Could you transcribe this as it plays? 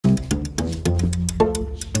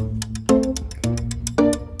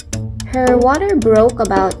Her water broke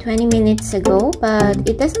about 20 minutes ago, but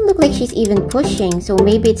it doesn't look like she's even pushing, so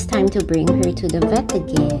maybe it's time to bring her to the vet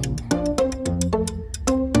again.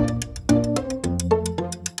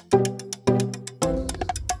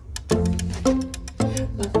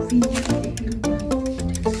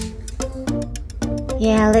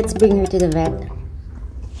 Yeah, let's bring her to the vet.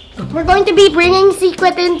 We're going to be bringing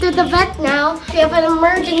Sequin into the vet now. We have an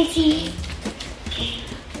emergency.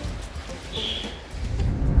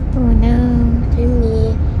 Oh no.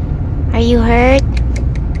 Me. Are you hurt?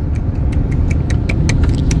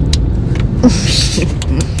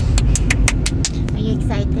 Are you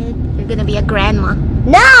excited? You're gonna be a grandma.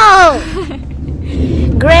 No!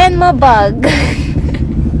 Grandma bug.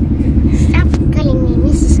 Stop calling me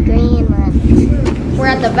Mrs. Grandma. We're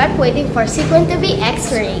at the vet waiting for Sequin to be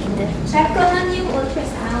x-rayed. Check ko lang yung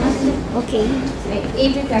ultrasound. Okay. Like,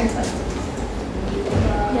 every time.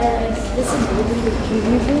 Yes, this is really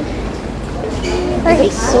retrievable.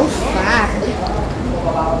 It's so fat.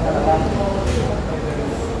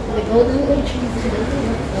 The golden retriever is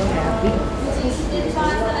so happy.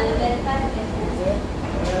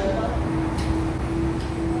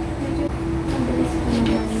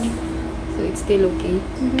 So it's still okay.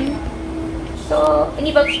 So,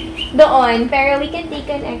 hindi pa doon, pero we can take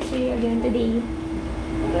an x-ray again today.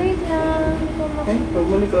 Wait lang.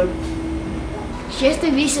 She has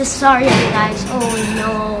to be cesarean, guys. Oh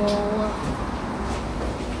no.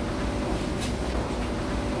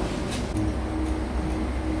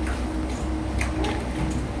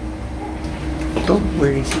 Don't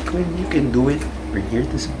worry, Sequin. You can do it. We're here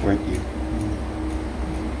to support you.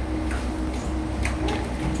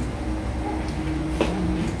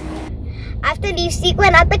 I have to leave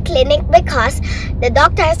Sequin at the clinic because the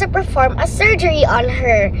doctor has to perform a surgery on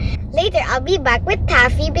her. Later, I'll be back with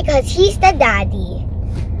Taffy because he's the daddy.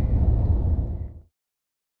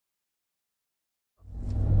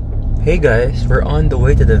 Hey guys, we're on the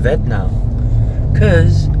way to the vet now.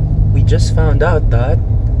 Cause we just found out that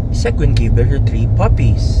Sequin gave birth to 3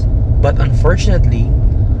 puppies. But unfortunately,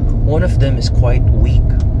 one of them is quite weak.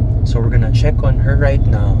 So we're gonna check on her right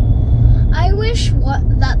now. I wish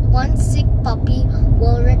that one sick puppy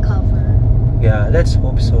will recover. Yeah, let's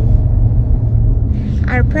hope so.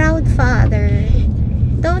 Our proud father.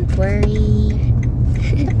 Don't worry.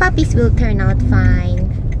 The puppies will turn out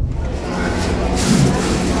fine.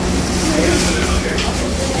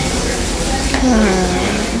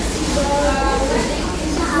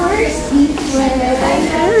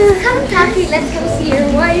 Come, Taffy, let's go see your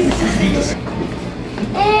wife.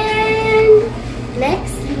 And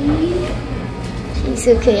Lexi. She's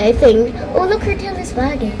okay, I think. Oh, look, her tail is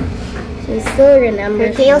wagging. She still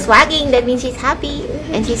remembers. Her tail's wagging, that means she's happy.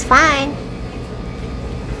 And she's fine.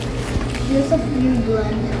 There's a few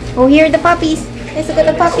blood. Oh, here are the puppies. Let's look at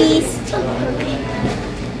the puppies.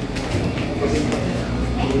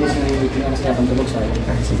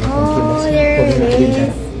 Oh, there it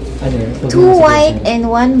is. 2 white and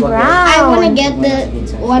 1 brown. I want to get the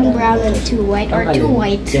 1 brown and 2 white, or 2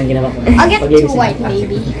 white. I'll get 2 white,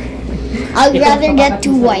 maybe. I'd rather get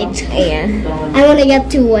 2 white. Yeah. I want to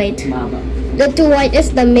get 2 white. The 2 white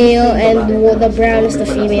is the male and the brown is the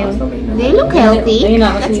female. They look healthy.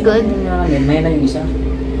 That's good.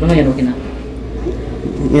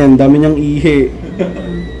 Yan, dami niyang ihi.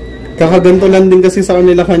 Kakaganto lang din kasi sa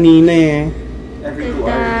kanila kanina eh.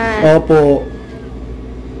 Opo.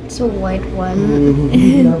 It's a white one.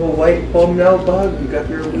 You have a white palm now, Bug. You got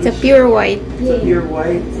your It's a pure white. It's a pure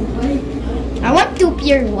white. I want 2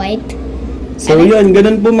 pure white. So yun,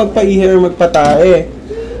 ganun po magpaihi or magpatae.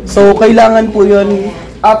 So kailangan po yun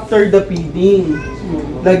after the feeding.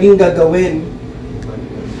 Laging gagawin.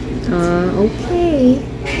 Okay.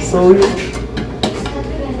 So yun.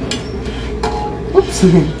 Oops.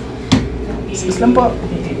 Excuse lang po.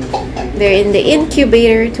 They're in the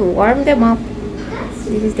incubator to warm them up.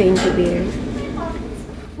 This is the incubator.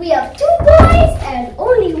 We have 2 boys and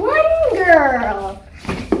only 1 girl.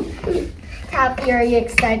 Taffy, are you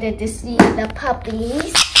excited to see the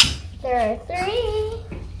puppies? There are 3.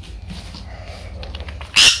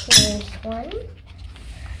 Here's 1.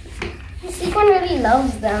 Sequin really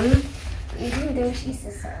loves them, even though she's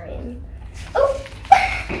cesarean. Oh!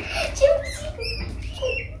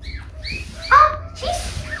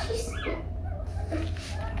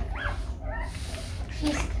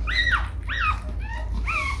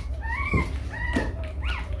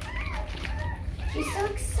 She's so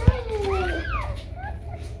excited.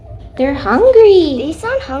 They're hungry. They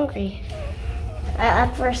sound hungry.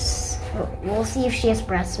 At first, we'll see if she has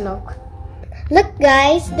breast milk. Look,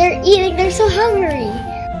 guys, they're eating. They're so hungry.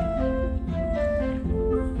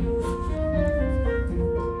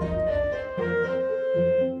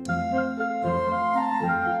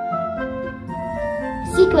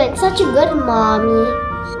 Sequin, such a good mommy.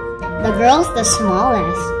 The girl's the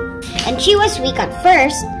smallest. And she was weak at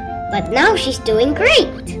first, but now she's doing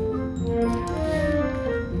great.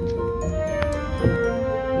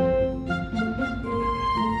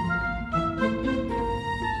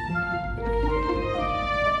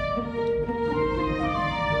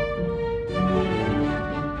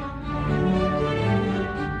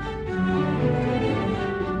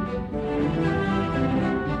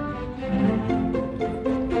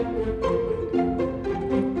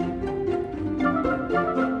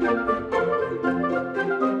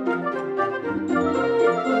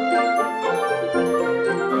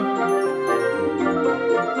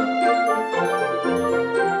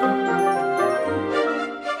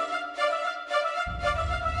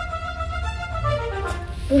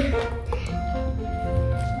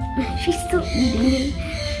 She's still eating.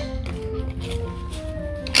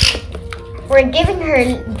 We're giving her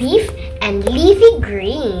leaf and leafy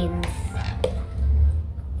greens.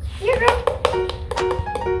 Here, girl.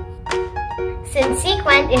 Since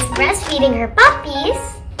Sequin is breastfeeding her puppies,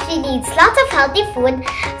 she needs lots of healthy food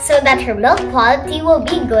so that her milk quality will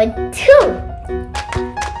be good too.